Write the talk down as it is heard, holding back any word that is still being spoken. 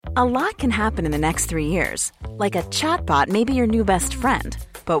A lot can happen in the next 3 years. Like a chatbot may be your new best friend.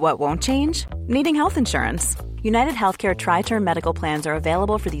 But what won't change? Needing health insurance. United Healthcare Tri-Term Medical Plans are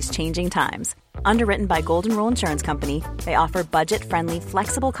available for these changing times. Underwritten by Golden Rule Insurance Company, they offer budget-friendly,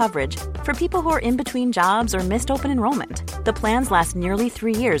 flexible coverage for people who are in between jobs or missed open enrollment. The plans last nearly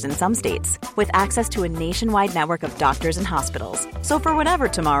 3 years in some states, with access to a nationwide network of doctors and hospitals. So for whatever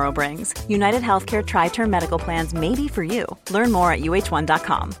tomorrow brings, United Healthcare Tri-Term Medical Plans may be for you. Learn more at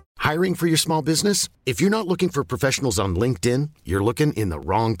uh1.com. Hiring for your small business? If you're not looking for professionals on LinkedIn, you're looking in the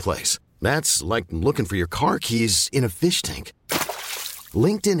wrong place. That's like looking for your car keys in a fish tank.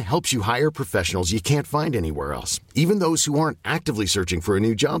 LinkedIn helps you hire professionals you can't find anywhere else, even those who aren't actively searching for a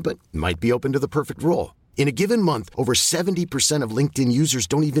new job but might be open to the perfect role. In a given month, over 70% of LinkedIn users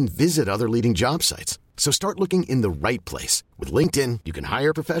don't even visit other leading job sites. So start looking in the right place. With LinkedIn, you can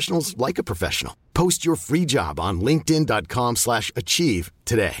hire professionals like a professional. Post your free job on linkedin.com/achieve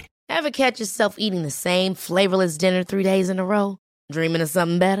today. Ever catch yourself eating the same flavorless dinner 3 days in a row? Dreaming of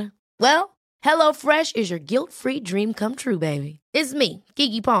something better? Well, HelloFresh is your guilt-free dream come true, baby. It's me,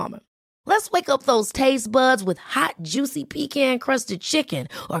 Keke Palmer. Let's wake up those taste buds with hot, juicy pecan-crusted chicken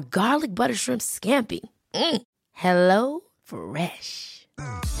or garlic butter shrimp scampi. Hello Fresh.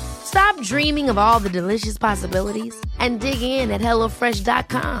 Stop dreaming of all the delicious possibilities and dig in at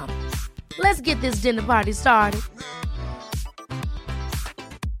HelloFresh.com. Let's get this dinner party started.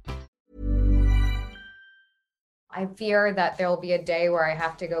 I fear that there will be a day where I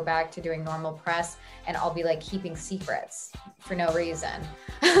have to go back to doing normal press and I'll be like keeping secrets for no reason.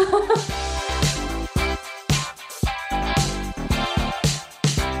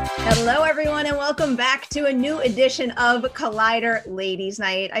 Hello, everyone, and welcome back to a new edition of Collider Ladies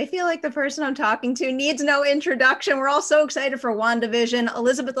Night. I feel like the person I'm talking to needs no introduction. We're all so excited for WandaVision.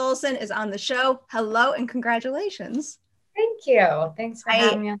 Elizabeth Olsen is on the show. Hello and congratulations. Thank you. Thanks for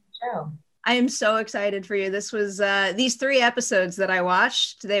having me on the show. I am so excited for you. This was these 3 episodes that I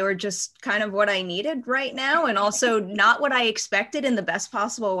watched. They were just kind of what I needed right now and also not what I expected in the best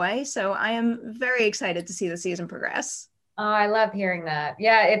possible way. So I am very excited to see the season progress. Oh, I love hearing that.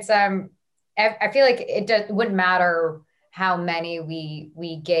 Yeah, it's I feel like it wouldn't matter how many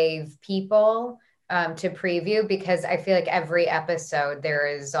we gave people to preview, because I feel like every episode there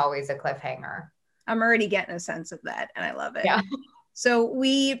is always a cliffhanger. I'm already getting a sense of that and I love it. Yeah. So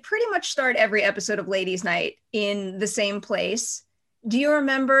we pretty much start every episode of Ladies Night in the same place. Do you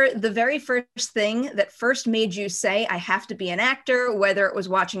remember the very first thing that first made you say, I have to be an actor, whether it was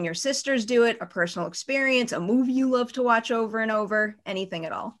watching your sisters do it, a personal experience, a movie you love to watch over and over, anything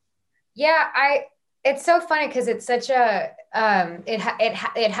at all? Yeah, it's so funny because it's such a,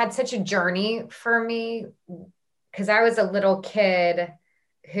 it had such a journey for me, because I was a little kid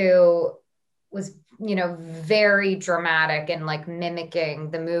who was, very dramatic and like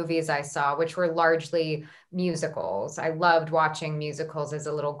mimicking the movies I saw, which were largely musicals. I loved watching musicals as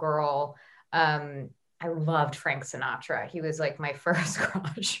a little girl. I loved Frank Sinatra. He was like my first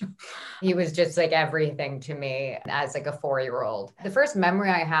crush. He was just like everything to me as like a 4-year-old. The first memory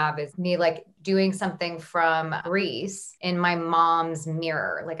I have is me like doing something from Grease in my mom's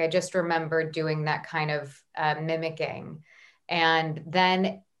mirror. Like I just remember doing that kind of mimicking. And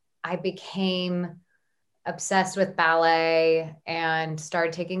then I became obsessed with ballet and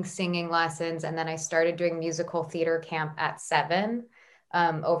started taking singing lessons. And then I started doing musical theater camp at 7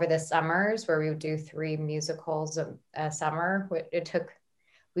 over the summers, where we would do 3 musicals a summer. It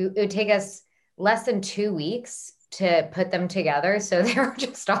would take us less than 2 weeks to put them together. So they were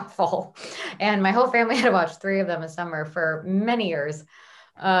just awful. And my whole family had to watch 3 of them a summer for many years.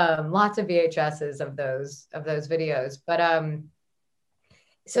 Lots of VHSs of those videos. But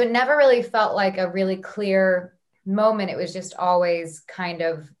so it never really felt like a really clear moment. It was just always kind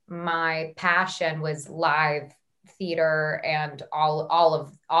of my passion was live theater and all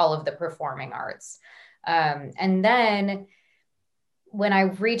of the performing arts. And then when I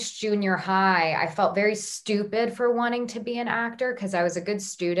reached junior high, I felt very stupid for wanting to be an actor because I was a good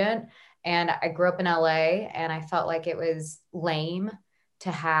student and I grew up in LA, and I felt like it was lame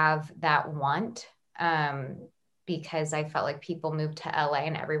to have that want. Because I felt like people moved to LA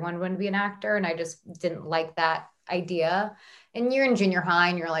and everyone wanted to be an actor. And I just didn't like that idea. And you're in junior high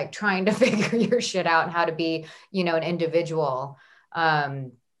and you're like trying to figure your shit out and how to be, an individual.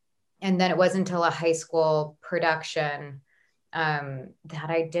 And then it wasn't until a high school production that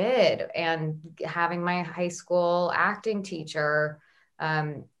I did. And having my high school acting teacher,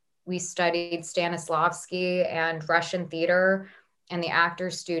 we studied Stanislavski and Russian theater in the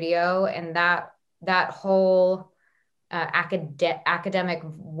Actors Studio. And that whole academic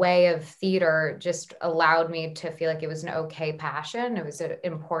way of theater just allowed me to feel like it was an okay passion. It was an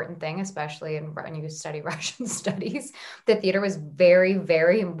important thing, especially when you study Russian studies. The theater was very,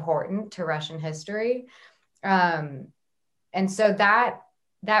 very important to Russian history. And so that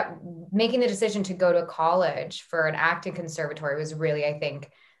making the decision to go to college for an acting conservatory was really, I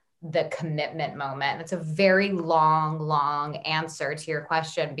think, the commitment moment. It's a very long answer to your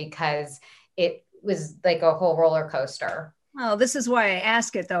question because it was like a whole roller coaster. Well, this is why I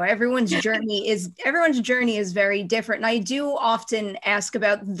ask it though. Everyone's journey is very different. And I do often ask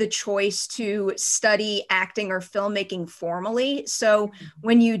about the choice to study acting or filmmaking formally. So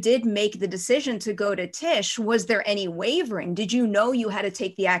when you did make the decision to go to Tisch, was there any wavering? Did you know you had to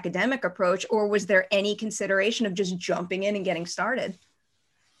take the academic approach, or was there any consideration of just jumping in and getting started?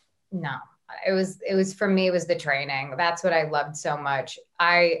 No. It was for me, it was the training. That's what I loved so much.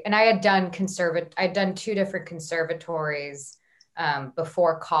 I had done I'd done 2 different conservatories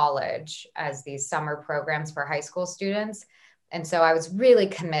before college as these summer programs for high school students. And so I was really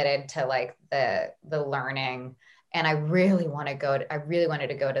committed to like the learning. And I really wanted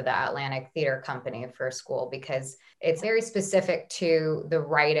to go to the Atlantic Theater Company for school because it's very specific to the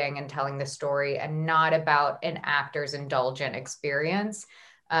writing and telling the story and not about an actor's indulgent experience.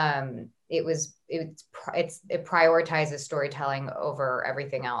 It prioritizes storytelling over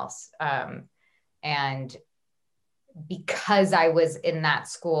everything else. And because I was in that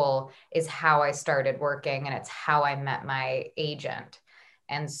school is how I started working, and it's how I met my agent.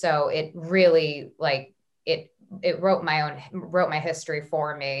 And so it really it wrote my history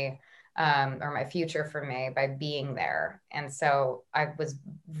for me, or my future for me by being there. And so I was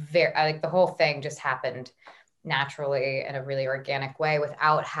the whole thing just happened naturally in a really organic way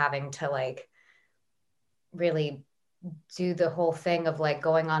without having to like really do the whole thing of like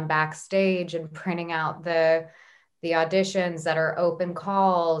going on backstage and printing out the auditions that are open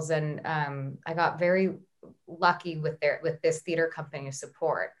calls. And I got very lucky with this theater company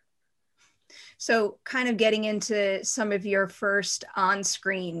support. So kind of getting into some of your first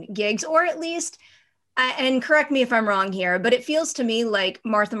on-screen gigs, or at least and correct me if I'm wrong here, but it feels to me like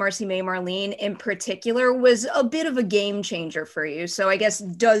Martha Marcy May Marlene in particular was a bit of a game changer for you. So I guess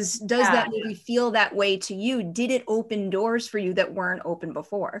does that movie feel that way to you? Did it open doors for you that weren't open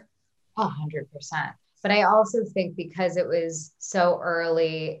before? 100%. But I also think because it was so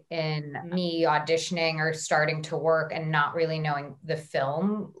early in me auditioning or starting to work and not really knowing the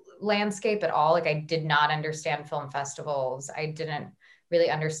film landscape at all, like I did not understand film festivals. I didn't really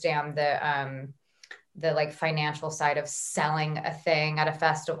understand the like financial side of selling a thing at a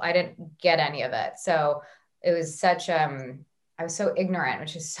festival. I didn't get any of it. So it was such, I was so ignorant,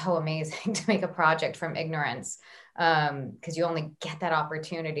 which is so amazing to make a project from ignorance. Cause you only get that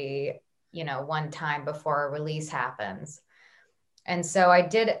opportunity, one time before a release happens. And so I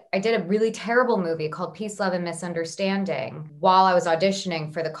did a really terrible movie called Peace, Love, and Misunderstanding while I was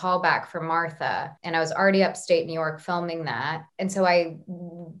auditioning for the callback for Martha. And I was already upstate New York filming that. And so I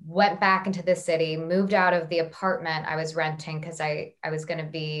went back into the city, moved out of the apartment I was renting because I was going to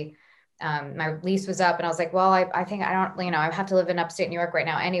be, my lease was up. And I was like, well, I think I don't, I have to live in upstate New York right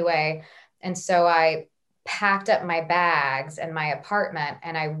now anyway. And so I packed up my bags and my apartment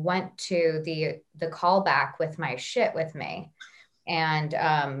and I went to the callback with my shit with me. And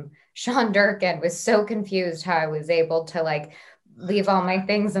Sean Durkin was so confused how I was able to like leave all my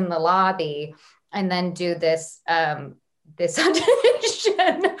things in the lobby and then do this this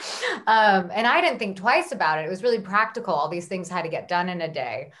audition. And I didn't think twice about it. It was really practical. All these things had to get done in a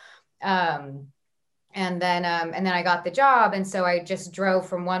day. And then I got the job. And so I just drove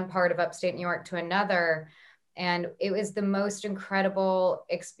from one part of upstate New York to another. And it was the most incredible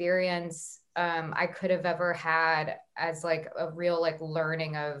experience I could have ever had as like a real like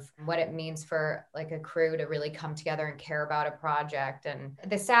learning of what it means for like a crew to really come together and care about a project. And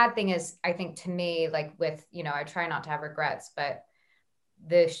the sad thing is, I think to me, like with, I try not to have regrets, but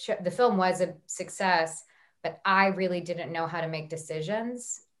the film was a success, but I really didn't know how to make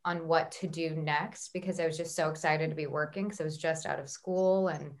decisions on what to do next because I was just so excited to be working because I was just out of school.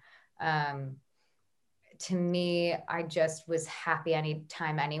 And to me, I just was happy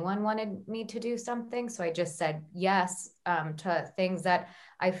anytime anyone wanted me to do something. So I just said yes to things that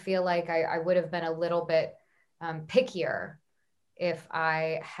I feel like I would have been a little bit pickier if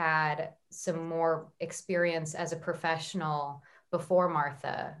I had some more experience as a professional before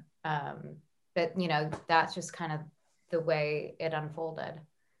Martha. But, that's just kind of the way it unfolded.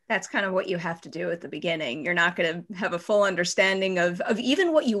 That's kind of what you have to do at the beginning. You're not going to have a full understanding of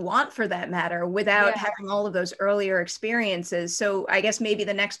even what you want for that matter without having all of those earlier experiences. So I guess maybe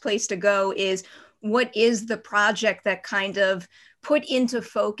the next place to go is, what is the project that kind of put into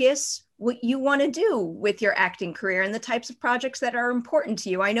focus what you want to do with your acting career and the types of projects that are important to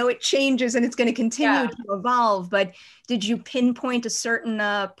you? I know it changes and it's going to continue to evolve, but did you pinpoint a certain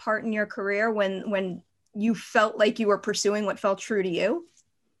part in your career when you felt like you were pursuing what felt true to you?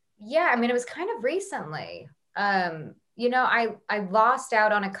 Yeah, I mean, it was kind of recently. You know, I lost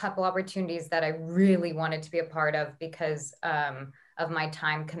out on a couple opportunities that I really wanted to be a part of because of my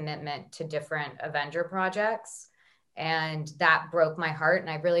time commitment to different Avenger projects. And that broke my heart. And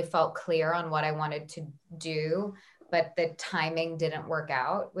I really felt clear on what I wanted to do, but the timing didn't work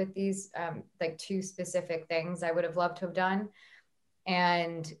out with these like two specific things I would have loved to have done.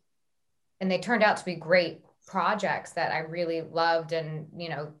 And they turned out to be great projects that I really loved and, you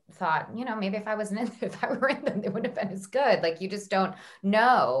know, thought, you know, maybe if I were in them, they wouldn't have been as good. Like, you just don't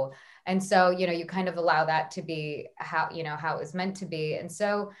know. And so, you know, you kind of allow that to be how it was meant to be. And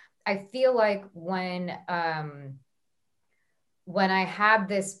so I feel like when I had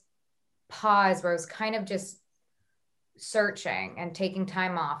this pause where I was kind of just searching and taking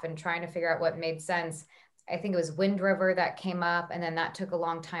time off and trying to figure out what made sense, I think it was Wind River that came up. And then that took a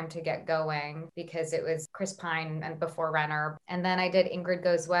long time to get going because it was Chris Pine and before Renner. And then I did Ingrid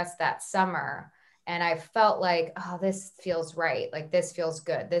Goes West that summer. And I felt like, oh, this feels right. Like, this feels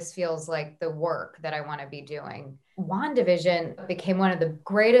good. This feels like the work that I want to be doing. WandaVision became one of the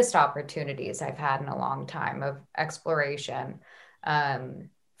greatest opportunities I've had in a long time of exploration from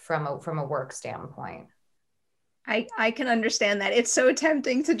a work standpoint. I can understand that. It's so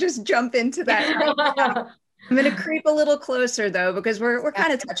tempting to just jump into that right now. I'm going to creep a little closer though, because we're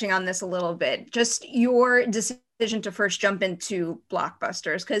kind of touching on this a little bit. Just your decision to first jump into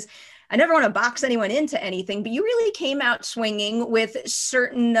blockbusters, because I never want to box anyone into anything, but you really came out swinging with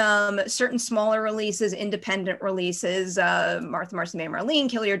certain smaller releases, independent releases, Martha, Marcy, May, Marlene,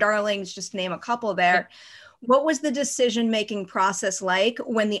 Kill Your Darlings, just to name a couple there. What was the decision-making process like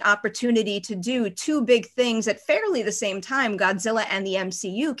when the opportunity to do two big things at fairly the same time, Godzilla and the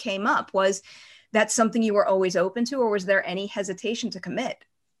MCU, came up? Was that something you were always open to, or was there any hesitation to commit?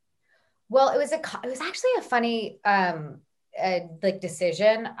 Well, it was actually a funny like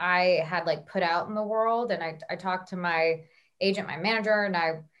decision I had like put out in the world, and I talked to my agent, my manager, and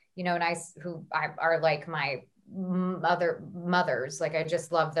who are like my other mothers. Like, I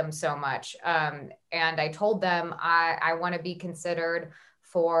just love them so much. And I told them I want to be considered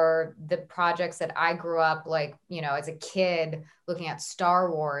for the projects that I grew up, like, you know, as a kid looking at Star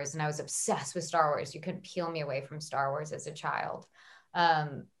Wars, and I was obsessed with Star Wars. You couldn't peel me away from Star Wars as a child.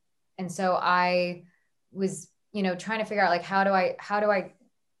 And so I was, you know, trying to figure out, like, how do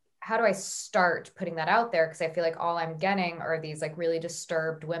I start putting that out there? Because I feel like all I'm getting are these like really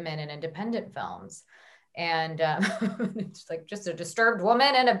disturbed women in independent films. And it's like just a disturbed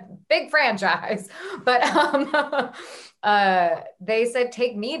woman and a big franchise. But they said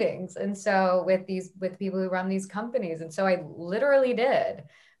take meetings, and so with people who run these companies, and so I literally did.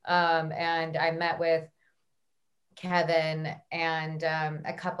 And I met with Kevin and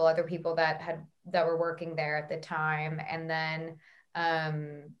a couple other people that were working there at the time, and then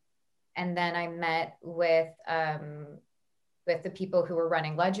I met with the people who were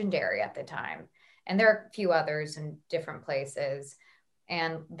running Legendary at the time. And there are a few others in different places.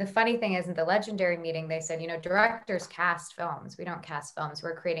 And the funny thing is, in the Legendary meeting, they said, you know, directors cast films. We don't cast films.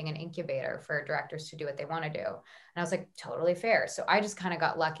 We're creating an incubator for directors to do what they want to do. And I was like, totally fair. So I just kind of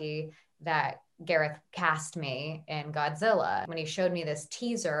got lucky that Gareth cast me in Godzilla. When he showed me this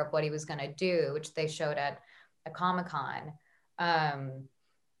teaser of what he was going to do, which they showed at a Comic-Con,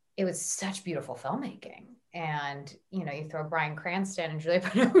 it was such beautiful filmmaking. And, you know, you throw Bryan Cranston and Julia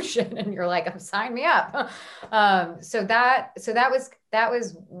Binoche and you're like, sign me up. So that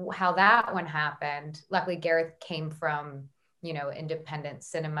was how that one happened. Luckily, Gareth came from, you know, independent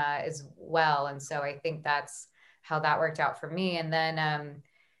cinema as well. And so I think that's how that worked out for me. And then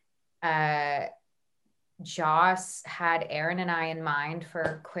Joss had Aaron and I in mind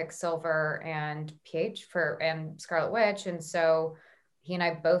for Quicksilver and and Scarlet Witch. And so he and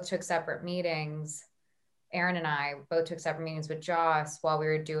I both took separate meetings. Aaron and I both took separate meetings with Joss while we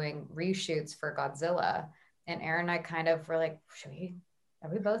were doing reshoots for Godzilla. And Aaron and I kind of were like, are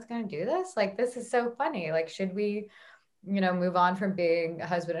we both going to do this? Like, this is so funny. Like, should we, you know, move on from being a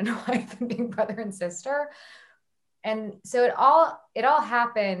husband and wife and being brother and sister? And so it all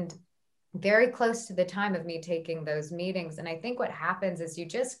happened very close to the time of me taking those meetings. And I think what happens is you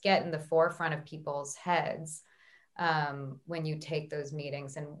just get in the forefront of people's heads when you take those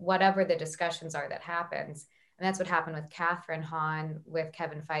meetings, and whatever the discussions are that happens. And that's what happened with Catherine Hahn with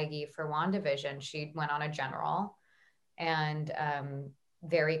Kevin Feige for WandaVision. She went on a general and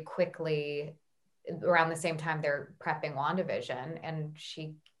very quickly around the same time they're prepping WandaVision, and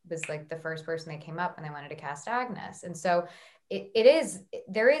she was like the first person that came up and they wanted to cast Agnes. And so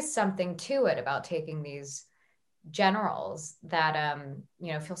there is something to it about taking these generals that,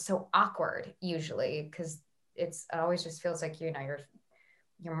 feel so awkward usually, because it always just feels like, you're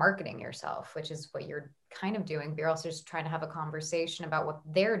marketing yourself, which is what you're kind of doing, but you're also just trying to have a conversation about what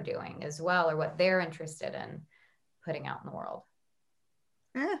they're doing as well, or what they're interested in putting out in the world.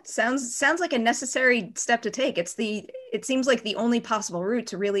 Sounds like a necessary step to take. It seems like the only possible route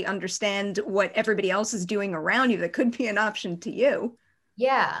to really understand what everybody else is doing around you that could be an option to you.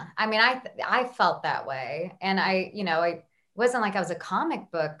 Yeah. I mean, I felt that way. And it wasn't like I was a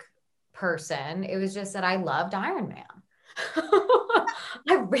comic book person. It was just that I loved Iron Man.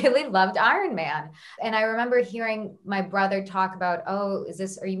 I really loved Iron Man. And I remember hearing my brother talk about, are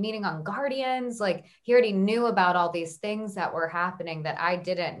you meeting on Guardians? Like, he already knew about all these things that were happening that I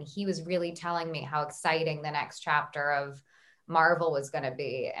didn't. And he was really telling me how exciting the next chapter of Marvel was going to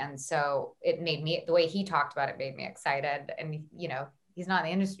be. And so it made me, the way he talked about it made me excited. And, he's not in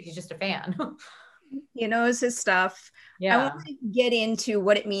the industry, he's just a fan. He knows his stuff. Yeah. I want to get into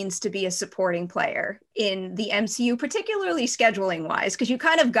what it means to be a supporting player in the MCU, particularly scheduling wise, because you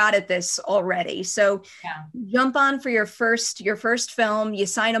kind of got at this already. So jump on for your first film, you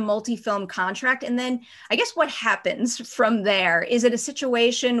sign a multi-film contract. And then I guess what happens from there? Is it a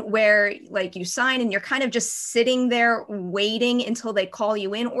situation where like you sign and you're kind of just sitting there waiting until they call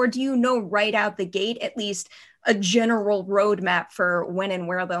you in? Or do you know right out the gate, at least a general roadmap for when and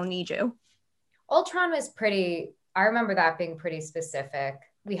where they'll need you? Ultron was I remember that being pretty specific.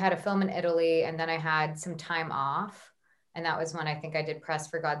 We had a film in Italy, and then I had some time off. And that was when I think I did press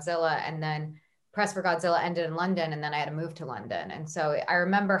for Godzilla, and then press for Godzilla ended in London, and then I had to move to London. And so I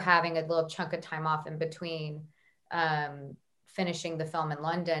remember having a little chunk of time off in between finishing the film in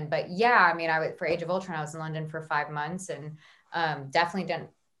London. But yeah, I mean, for Age of Ultron, I was in London for 5 months, and definitely didn't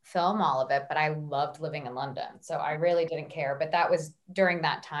film all of it, but I loved living in London. So I really didn't care. But that was during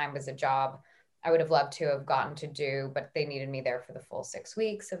that time was a job I would have loved to have gotten to do, but they needed me there for the full 6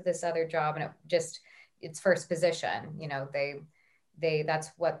 weeks of this other job. And it's first position,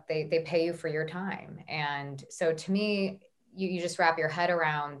 that's what they pay you for your time. And so to me, you just wrap your head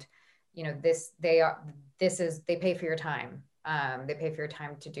around, they pay for your time. They pay for your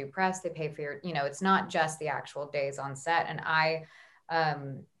time to do press. They pay for your, it's not just the actual days on set. And I,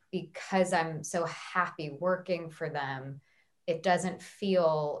 because I'm so happy working for them, it doesn't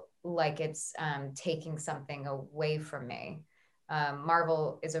feel like it's taking something away from me.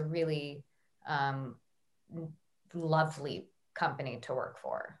 Marvel is a really lovely company to work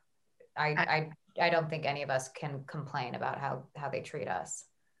for. I don't think any of us can complain about how they treat us.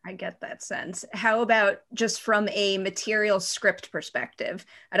 I get that sense. How about just from a material script perspective?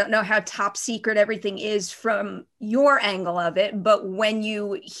 I don't know how top secret everything is from your angle of it, but when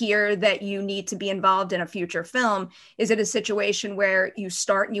you hear that you need to be involved in a future film, is it a situation where you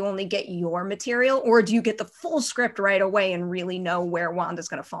start and you only get your material, or do you get the full script right away and really know where Wanda's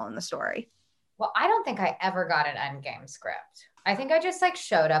going to fall in the story? Well, I don't think I ever got an Endgame script. I think I just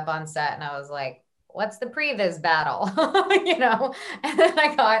showed up on set and I was like, what's the previs battle? And then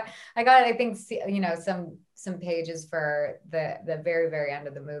I got, I think, some pages for the very, very end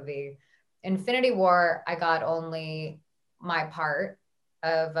of the movie. Infinity War, I got only my part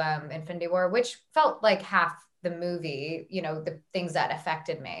of Infinity War, which felt like half the movie, the things that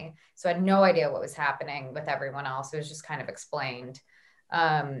affected me. So I had no idea what was happening with everyone else. It was just kind of explained.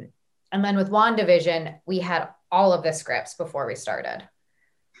 And then with WandaVision, we had all of the scripts before we started.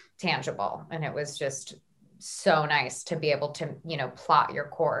 Tangible, and it was just so nice to be able to plot your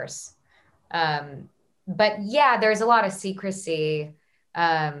course, but yeah, there's a lot of secrecy,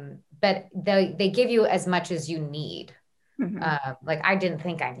 but they give you as much as you need. I didn't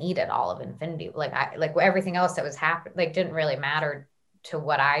think I needed all of Infinity, everything else that was happening didn't really matter to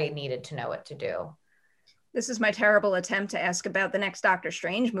what I needed to know what to do. This is my terrible attempt to ask about the next Doctor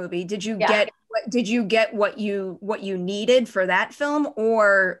Strange movie. Did you get what you needed for that film,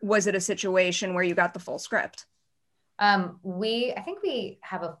 or was it a situation where you got the full script? We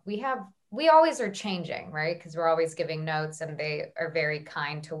always are changing, right? Because we're always giving notes, and they are very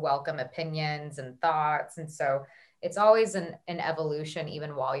kind to welcome opinions and thoughts. And so it's always an evolution,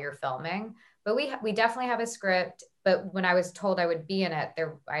 even while you're filming. But we definitely have a script. But when I was told I would be in it,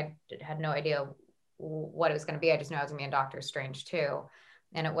 I had no idea what it was going to be. I just knew I was going to be in Doctor Strange 2.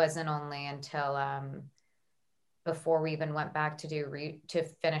 And it wasn't only until before we even went back to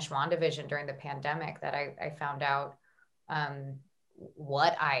finish WandaVision during the pandemic that I found out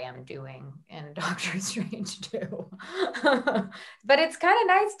what I am doing in Doctor Strange 2. But it's kind of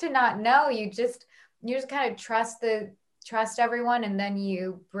nice to not know. you just kind of trust everyone, and then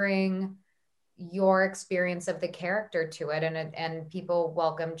you bring your experience of the character to it, and people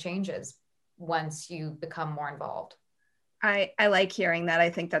welcome changes once you become more involved. I like hearing that. I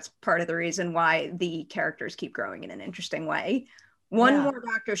think that's part of the reason why the characters keep growing in an interesting way. One more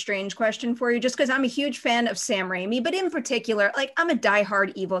Doctor Strange question for you, just because I'm a huge fan of Sam Raimi, but in particular, like, I'm a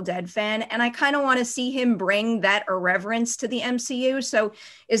diehard Evil Dead fan, and I kind of want to see him bring that irreverence to the MCU. So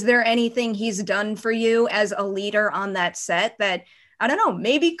is there anything he's done for you as a leader on that set that, I don't know,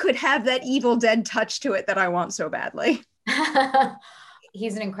 maybe could have that Evil Dead touch to it that I want so badly?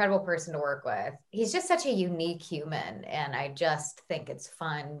 He's an incredible person to work with. He's just such a unique human. And I just think it's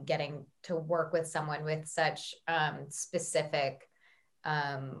fun getting to work with someone with such specific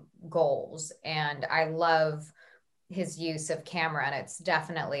goals. And I love his use of camera. And it's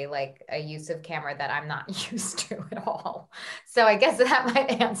definitely like a use of camera that I'm not used to at all. So I guess that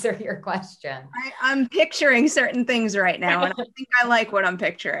might answer your question. I'm picturing certain things right now, and I think I like what I'm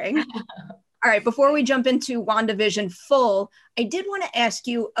picturing. All right, before we jump into WandaVision full, I did want to ask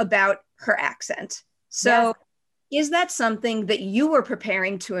you about her accent. So Is that something that you were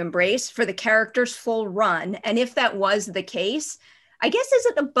preparing to embrace for the character's full run? And if that was the case, I guess, is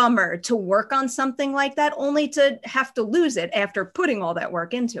it a bummer to work on something like that only to have to lose it after putting all that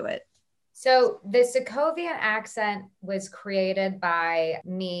work into it? So the Sokovian accent was created by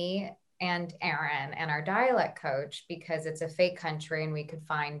me and Aaron and our dialect coach, because it's a fake country and we could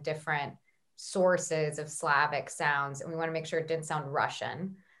find different sources of Slavic sounds, and we want to make sure it didn't sound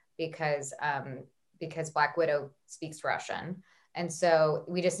Russian, because Black Widow speaks Russian, and so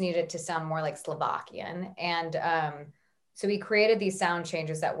we just needed it to sound more like Slovakian. And so we created these sound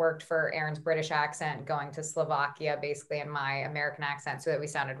changes that worked for Aaron's British accent going to Slovakia, basically, and my American accent, so that we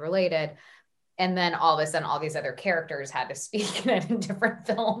sounded related. And then all of a sudden, all these other characters had to speak in it in different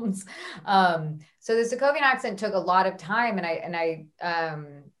films. So the Sokovian accent took a lot of time, and it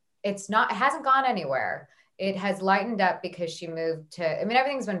hasn't gone anywhere. It has lightened up because she moved to, I mean,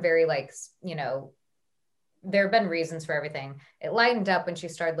 everything's been very like, there have been reasons for everything. It lightened up when she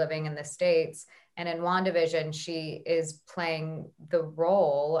started living in the States. And in WandaVision, she is playing the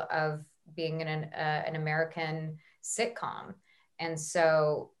role of being in an American sitcom. And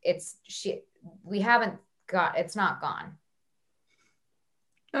so it's not gone.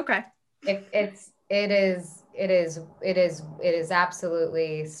 Okay. It is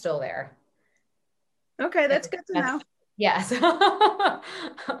absolutely still there. Okay, that's good to know. Yes.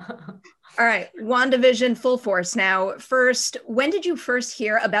 All right, WandaVision full force now. First, when did you first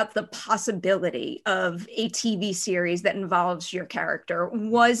hear about the possibility of a TV series that involves your character?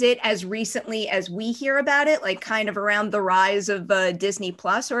 Was it as recently as we hear about it, like kind of around the rise of Disney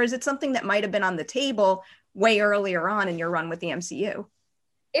Plus, or is it something that might have been on the table way earlier on in your run with the MCU?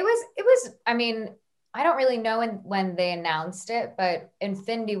 It was, I mean, I don't really know when they announced it, but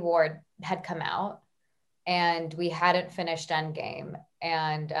Infinity War had come out and we hadn't finished Endgame.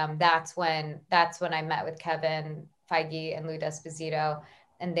 And that's when I met with Kevin Feige and Lou D'Esposito,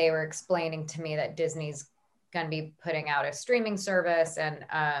 and they were explaining to me that Disney's going to be putting out a streaming service, and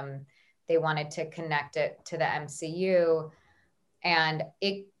they wanted to connect it to the MCU. And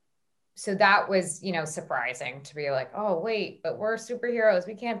so that was, surprising to be like, oh, wait, but we're superheroes.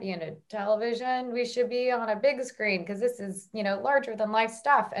 We can't be in a television. We should be on a big screen because this is, larger than life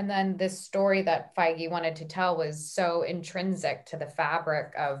stuff. And then this story that Feige wanted to tell was so intrinsic to the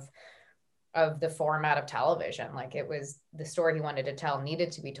fabric of the format of television. Like, it was the story he wanted to tell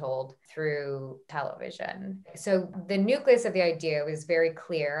needed to be told through television. So the nucleus of the idea was very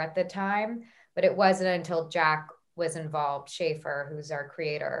clear at the time, but it wasn't until Jack was involved, Schaefer, who's our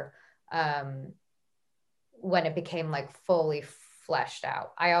creator, when it became like fully fleshed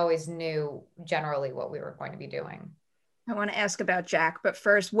out. I always knew generally what we were going to be doing. I want to ask about Jack, but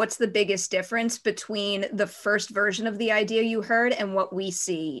first, what's the biggest difference between the first version of the idea you heard and what we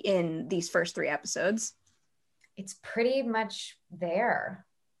see in these first 3 episodes? It's pretty much there.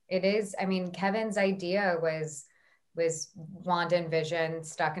 It is. I mean, Kevin's idea was Wanda and Vision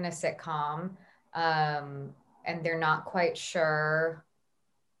stuck in a sitcom, and they're not quite sure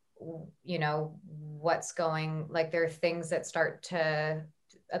what's going, like, there are things that start to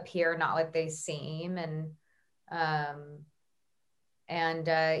appear not like they seem, and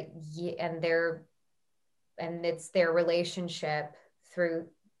it's their relationship through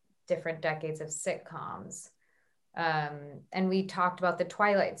different decades of sitcoms. And we talked about the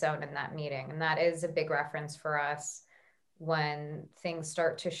Twilight Zone in that meeting, and that is a big reference for us when things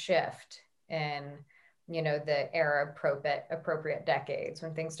start to shift in the era appropriate decades.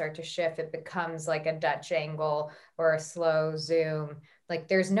 When things start to shift, it becomes like a Dutch angle or a slow zoom. like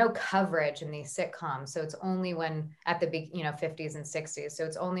there's no coverage in these sitcoms. So it's only when at the big, 50s and 60s. So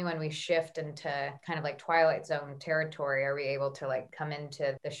it's only when we shift into kind of like Twilight Zone territory are we able to like come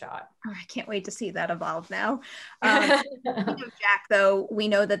into the shot. Oh, I can't wait to see that evolve now. Speaking of Jack, though, we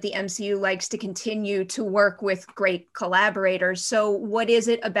know that the MCU likes to continue to work with great collaborators. So what is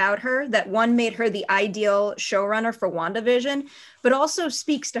it about her that, one, made her the ideal showrunner for WandaVision, but also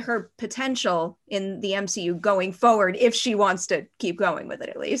speaks to her potential in the MCU going forward, if she wants to keep going with it,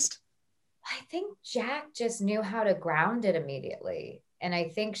 at least? I think Jack just knew how to ground it immediately. And I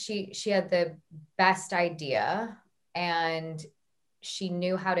think she had the best idea, and she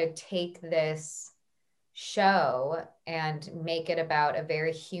knew how to take this show and make it about a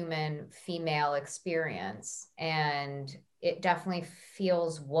very human female experience. And it definitely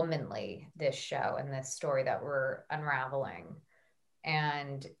feels womanly, this show and this story that we're unraveling.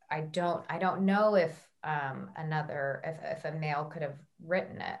 And I don't know if if a male could have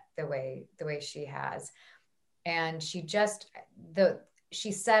written it the way she has. And she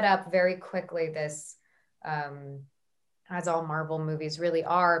set up very quickly this, as all Marvel movies really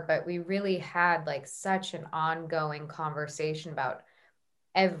are, but we really had like such an ongoing conversation about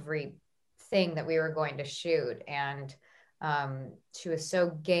everything that we were going to shoot. And she was so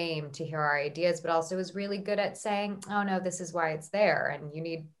game to hear our ideas, but also was really good at saying, oh no, this is why it's there and you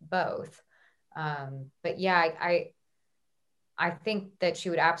need both. But yeah, I think that she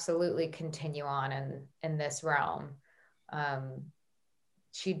would absolutely continue on in this realm.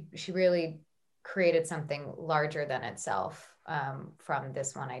 She really created something larger than itself from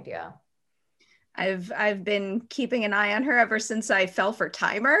this one idea. I've been keeping an eye on her ever since I fell for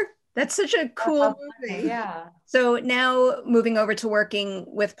Timer. That's such a cool movie. Yeah. So now moving over to working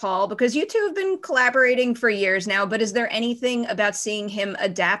with Paul, because you two have been collaborating for years now, but is there anything about seeing him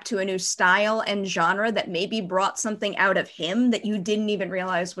adapt to a new style and genre that maybe brought something out of him that you didn't even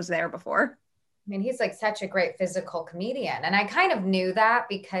realize was there before? I mean, he's like such a great physical comedian. And I kind of knew that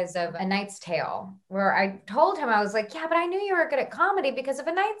because of A Knight's Tale, where I told him, I was like, yeah, but I knew you were good at comedy because of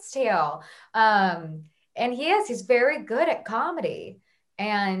A Knight's Tale. And he's very good at comedy.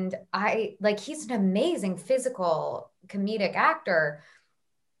 And he's an amazing physical comedic actor.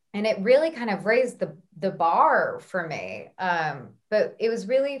 And it really kind of raised the bar for me. But it was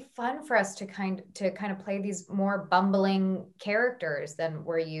really fun for us to kind of play these more bumbling characters than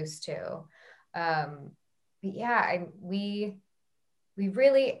we're used to. But yeah, we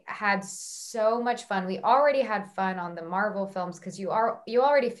really had so much fun. We already had fun on the Marvel films because you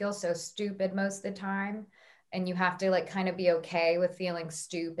already feel so stupid most of the time. And you have to like kind of be okay with feeling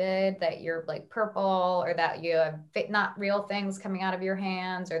stupid, that you're like purple, or that you have not real things coming out of your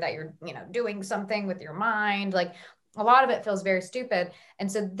hands, or that you're, doing something with your mind. Like a lot of it feels very stupid.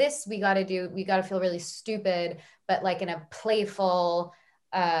 And so this, we got to feel really stupid, but like in a playful,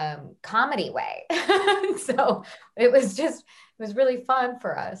 comedy way. So it was really fun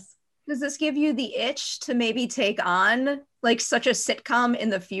for us. Does this give you the itch to maybe take on like such a sitcom in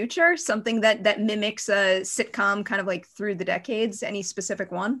the future? Something that mimics a sitcom kind of like through the decades? Any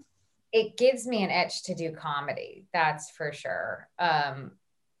specific one? It gives me an itch to do comedy. That's for sure.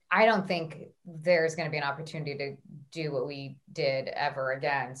 I don't think there's going to be an opportunity to do what we did ever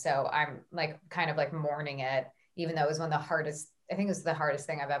again. So I'm like kind of like mourning it, even though it was one of the hardest. I think it was the hardest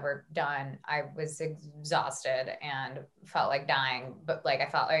thing I've ever done. I was exhausted and felt like dying, but like I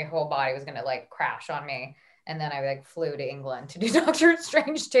felt like my whole body was going to like crash on me. And then I like flew to England to do Doctor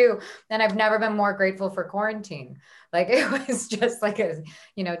Strange 2. And I've never been more grateful for quarantine. Like it was just like a,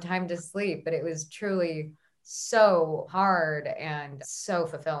 time to sleep, but it was truly so hard and so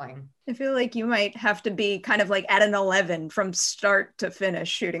fulfilling. I feel like you might have to be kind of like at an 11 from start to finish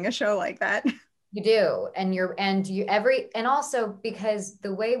shooting a show like that. You do. And also because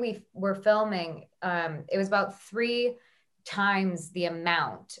the way we were filming, it was about 3 times the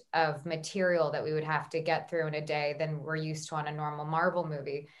amount of material that we would have to get through in a day than we're used to on a normal Marvel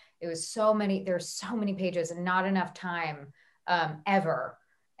movie. It was there's so many pages and not enough time, ever.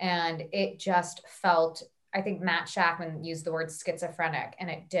 And it just felt, I think Matt Shackman used the word schizophrenic, and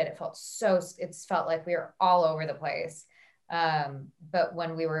it felt like we were all over the place. But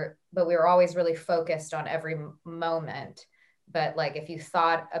we were always really focused on every moment. But like, if you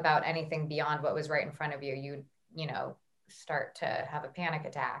thought about anything beyond what was right in front of you, you'd, start to have a panic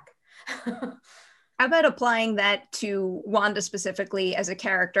attack. How about applying that to Wanda specifically as a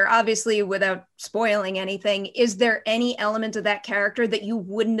character? Obviously, without spoiling anything, is there any element of that character that you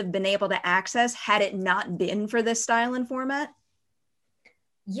wouldn't have been able to access had it not been for this style and format?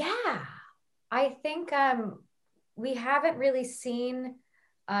 Yeah, I think, we haven't really seen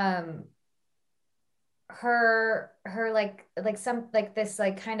her like some like this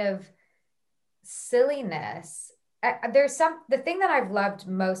like kind of silliness. The thing that I've loved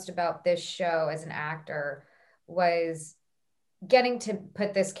most about this show as an actor was getting to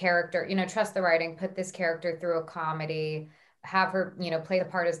put this character, trust the writing, put this character through a comedy, have her, play the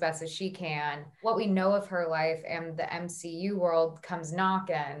part as best as she can. What we know of her life and the MCU world comes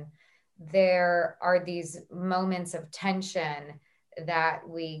knocking. There are these moments of tension that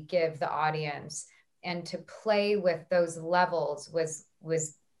we give the audience, and to play with those levels was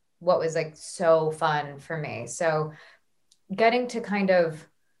what was like so fun for me. So getting to kind of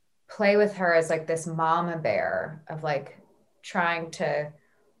play with her as like this mama bear of like trying to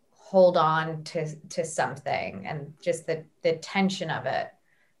hold on to something, and just the tension of it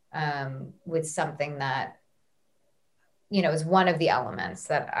with something that is one of the elements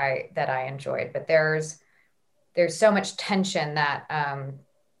that I enjoyed. But there's so much tension that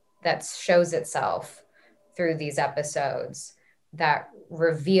shows itself through these episodes that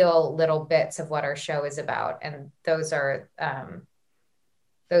reveal little bits of what our show is about, and those were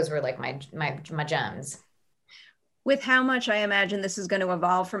like my gems. With how much I imagine this is going to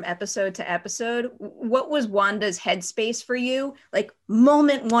evolve from episode to episode, what was Wanda's headspace for you? Like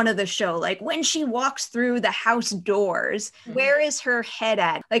moment one of the show, like when she walks through the house doors, where is her head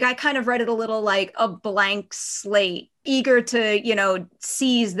at? Like I kind of read it a little like a blank slate, eager to,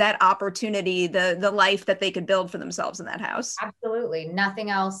 seize that opportunity, the life that they could build for themselves in that house. Absolutely.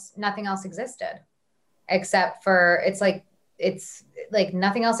 Nothing else existed except for, it's like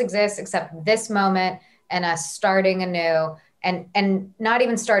nothing else exists except this moment and us starting anew, and not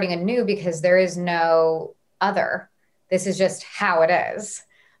even starting anew because there is no other. This is just how it is.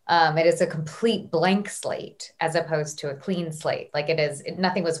 It is a complete blank slate as opposed to a clean slate. Like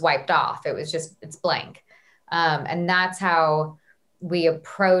nothing was wiped off. It's blank. And that's how we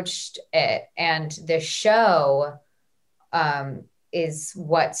approached it. And the show is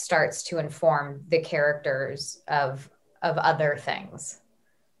what starts to inform the characters of other things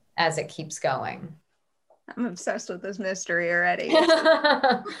as it keeps going. I'm obsessed with this mystery already.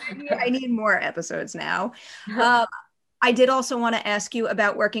 I need more episodes now. I did also want to ask you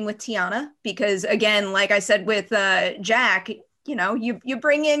about working with Tiana, because again, like I said with Jack, you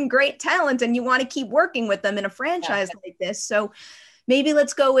bring in great talent and you want to keep working with them in a franchise like this. So maybe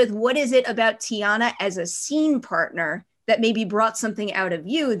let's go with, what is it about Tiana as a scene partner that maybe brought something out of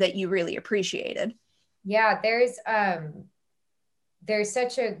you that you really appreciated? Yeah, there's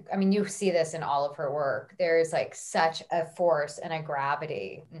such you see this in all of her work. There's like such a force and a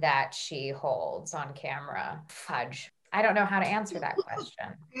gravity that she holds on camera. Fudge. I don't know how to answer that question.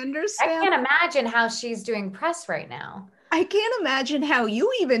 I understand. I can't imagine how she's doing press right now. I can't imagine how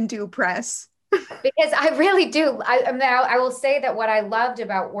you even do press. Because I really do. I will say that what I loved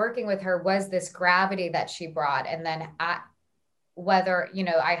about working with her was this gravity that she brought. And then whether,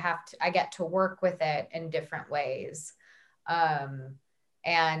 I get to work with it in different ways.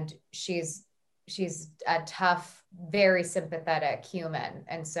 And she's a tough, very sympathetic human.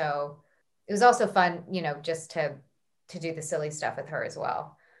 And so it was also fun, just to do the silly stuff with her as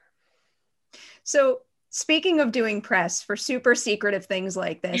well. So speaking of doing press for super secretive things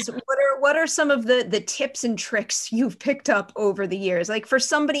like this, what are some of the tips and tricks you've picked up over the years? Like for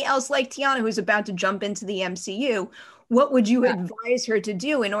somebody else like Tiana, who's about to jump into the MCU, what would you advise her to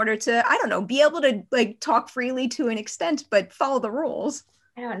do in order to, I don't know, be able to like talk freely to an extent, but follow the rules?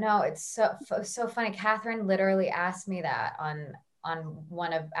 I don't know. It's so funny. Catherine literally asked me that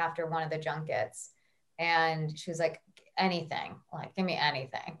after one of the junkets, and she was like, anything, like, give me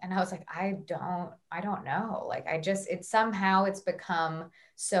anything. And I was like, I don't know. Like, it's become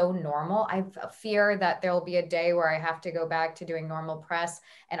so normal. I fear that there'll be a day where I have to go back to doing normal press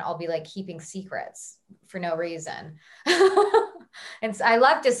and I'll be like keeping secrets for no reason. And so I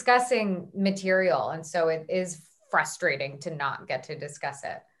love discussing material. And so it is frustrating to not get to discuss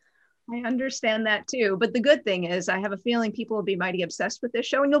it. I understand that too. But the good thing is I have a feeling people will be mighty obsessed with this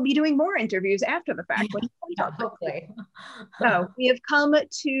show, and you'll be doing more interviews after the fact. Hopefully. So we have come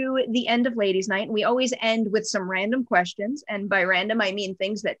to the end of Ladies Night. We always end with some random questions. And by random, I mean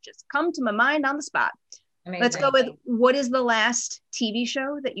things that just come to my mind on the spot. Amazing. Let's go with, what is the last TV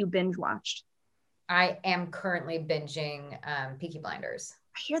show that you binge watched? I am currently binging Peaky Blinders.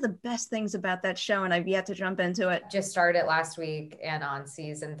 I hear the best things about that show, and I've yet to jump into it. Just started last week and on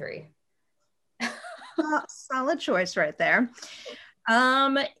season 3. Solid choice right there.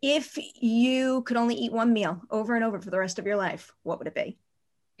 If you could only eat one meal over and over for the rest of your life, what would it be?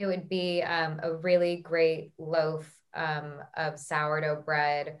 It would be a really great loaf of sourdough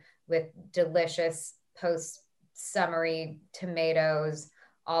bread with delicious post-summery tomatoes,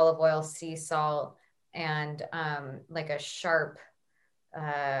 olive oil, sea salt, and like a sharp,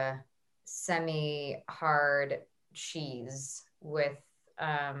 semi-hard cheese with,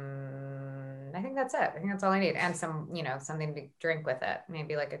 I think that's it. I think that's all I need. And some, something to drink with it.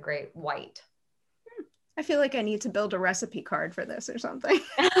 Maybe like a great white. I feel like I need to build a recipe card for this or something.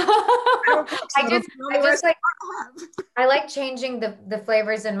 I like changing the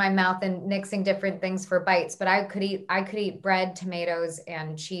flavors in my mouth and mixing different things for bites, but I could eat bread, tomatoes,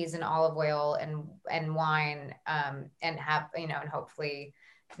 and cheese and olive oil and wine, and have, and hopefully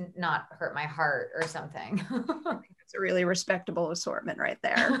not hurt my heart or something. It's a really respectable assortment right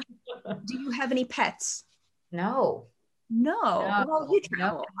there. Do you have any pets? No. Well, you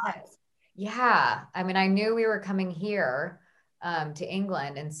travel. No pets. Yeah. I mean, I knew we were coming here to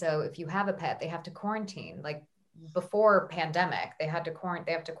England. And so if you have a pet, they have to quarantine. Like before pandemic, they have to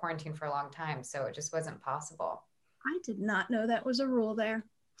quarantine for a long time. So it just wasn't possible. I did not know that was a rule there.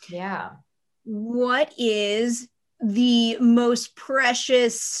 Yeah. What is the most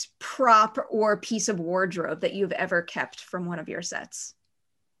precious prop or piece of wardrobe that you've ever kept from one of your sets?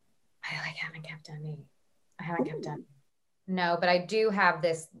 I haven't kept any. No, but I do have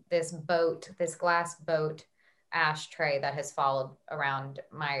this glass boat ashtray that has followed around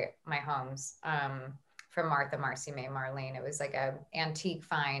my homes from Martha, Marcy, May, Marlene. It was like a antique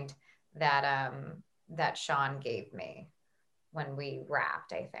find that Sean gave me when we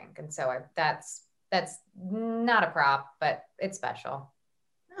wrapped, I think. And so that's not a prop, but it's special.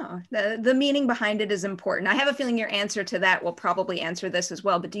 Oh, the meaning behind it is important. I have a feeling your answer to that will probably answer this as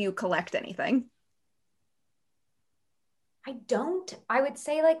well, but do you collect anything? I don't. I would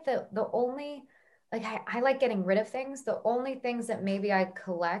say like the only, like I like getting rid of things. The only things that maybe I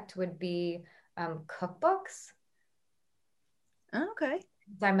collect would be cookbooks. Okay.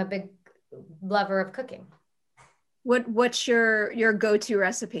 I'm a big lover of cooking. What's your go-to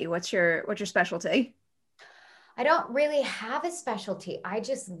recipe? What's your specialty? I don't really have a specialty. I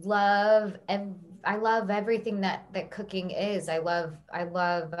just love everything that cooking is. I love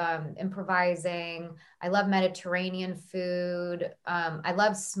improvising. I love Mediterranean food. I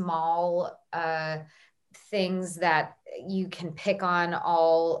love small things that you can pick on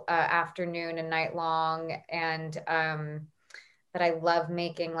all afternoon and night long. And that I love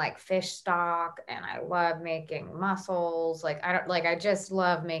making like fish stock, and I love making mussels. I just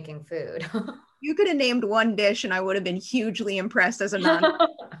love making food. You could have named one dish and I would have been hugely impressed as a non.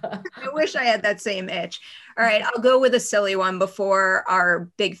 I wish I had that same itch. All right, I'll go with a silly one before our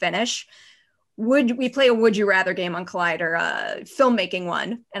big finish. We play a would you rather game on Collider, filmmaking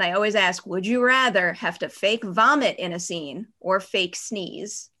one. And I always ask, would you rather have to fake vomit in a scene or fake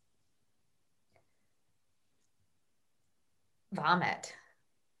sneeze? Vomit.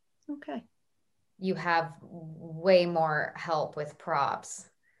 Okay. You have way more help with props.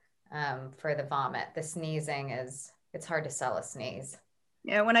 For the vomit. The sneezing it's hard to sell a sneeze.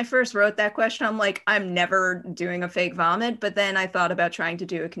 Yeah, when I first wrote that question, I'm like, I'm never doing a fake vomit. But then I thought about trying to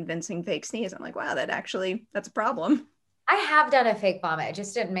do a convincing fake sneeze. I'm like, wow, that's a problem. I have done a fake vomit. I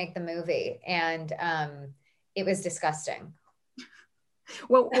just didn't make the movie. And it was disgusting.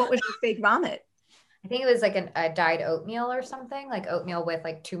 What was your fake vomit? I think it was like a dyed oatmeal or something, like oatmeal with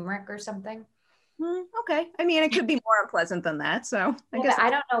like turmeric or something. Okay. I mean, it could be more unpleasant than that. So I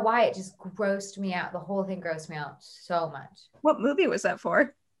don't know why it just grossed me out. The whole thing grossed me out so much. What movie was that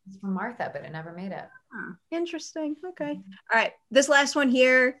for? It's from Martha, but it never made it. Interesting. Okay. All right. This last one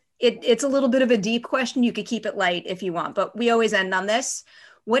here, it's a little bit of a deep question. You could keep it light if you want, but we always end on this.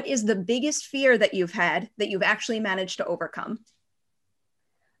 What is the biggest fear that you've had that you've actually managed to overcome?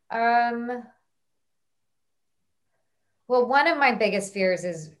 Well, one of my biggest fears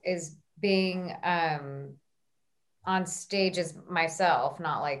is being on stage as myself,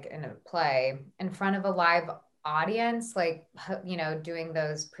 not like in a play, in front of a live audience, like, doing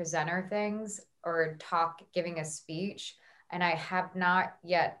those presenter things or giving a speech. And I have not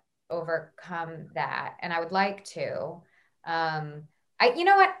yet overcome that. And I would like to. I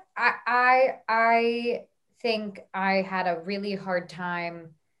think I had a really hard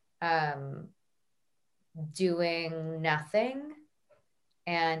time doing nothing.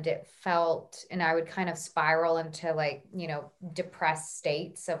 And it felt, and I would kind of spiral into like, depressed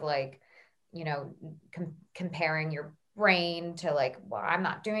states of like, comparing your brain to like, well, I'm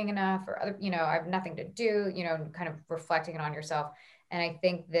not doing enough, or other, I have nothing to do, kind of reflecting it on yourself. And I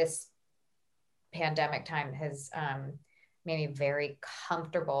think this pandemic time has made me very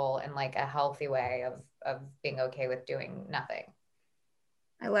comfortable in like a healthy way of being okay with doing nothing.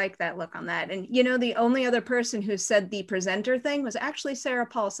 I like that look on that. And you know, the only other person who said the presenter thing was actually Sarah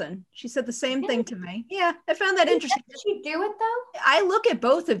Paulson. She said the same thing to me. Yeah, I found that interesting. Did she do it though? I look at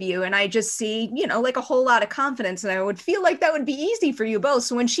both of you and I just see, you know, like a whole lot of confidence, and I would feel like that would be easy for you both.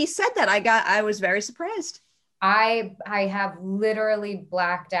 So when she said that, I was very surprised. I have literally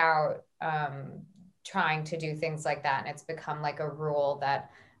blacked out trying to do things like that, and it's become like a rule that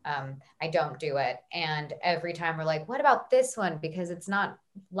I don't do it. And every time we're like, what about this one? Because it's not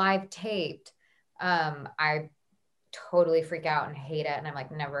live taped. I totally freak out and hate it. And I'm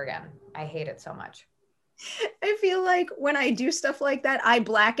like, never again. I hate it so much. I feel like when I do stuff like that, I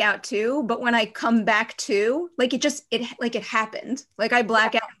black out too. But when I come back to, like, it happened. Like I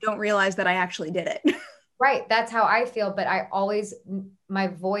black out and don't realize that I actually did it. Right. That's how I feel. But my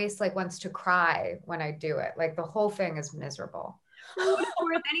voice like wants to cry when I do it. Like the whole thing is miserable.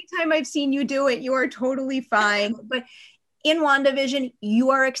 Anytime I've seen you do it, you are totally fine. But in WandaVision, you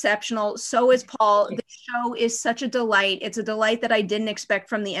are exceptional. So is Paul. The show is such a delight. It's a delight that I didn't expect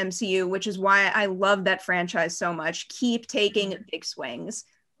from the MCU, which is why I love that franchise so much. Keep taking big swings.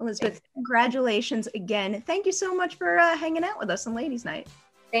 Elizabeth, congratulations again. Thank you so much for hanging out with us on Ladies Night.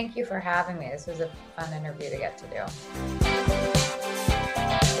 Thank you for having me. This was a fun interview to get to do.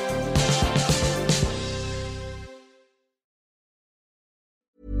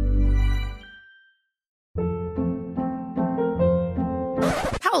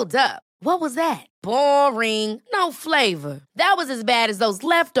 Hold up. What was that? Boring. No flavor. That was as bad as those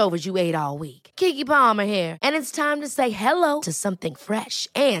leftovers you ate all week. Keke Palmer here, and it's time to say hello to something fresh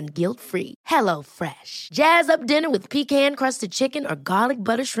and guilt-free. Hello Fresh. Jazz up dinner with pecan-crusted chicken or garlic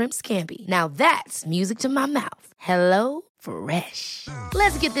butter shrimp scampi. Now that's music to my mouth. Hello Fresh.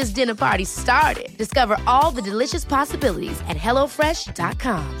 Let's get this dinner party started. Discover all the delicious possibilities at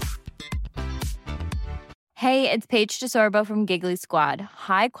hellofresh.com. Hey, it's Paige DeSorbo from Giggly Squad.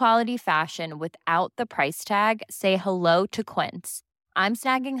 High quality fashion without the price tag. Say hello to Quince. I'm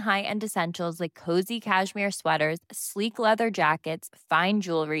snagging high-end essentials like cozy cashmere sweaters, sleek leather jackets, fine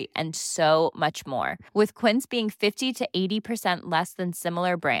jewelry, and so much more. With Quince being 50 to 80% less than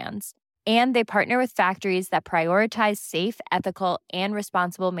similar brands. And they partner with factories that prioritize safe, ethical, and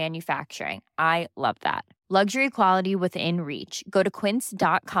responsible manufacturing. I love that. Luxury quality within reach. Go to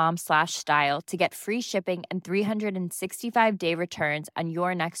quince.com/style to get free shipping and 365-day returns on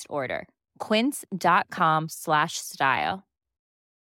your next order. Quince.com/style.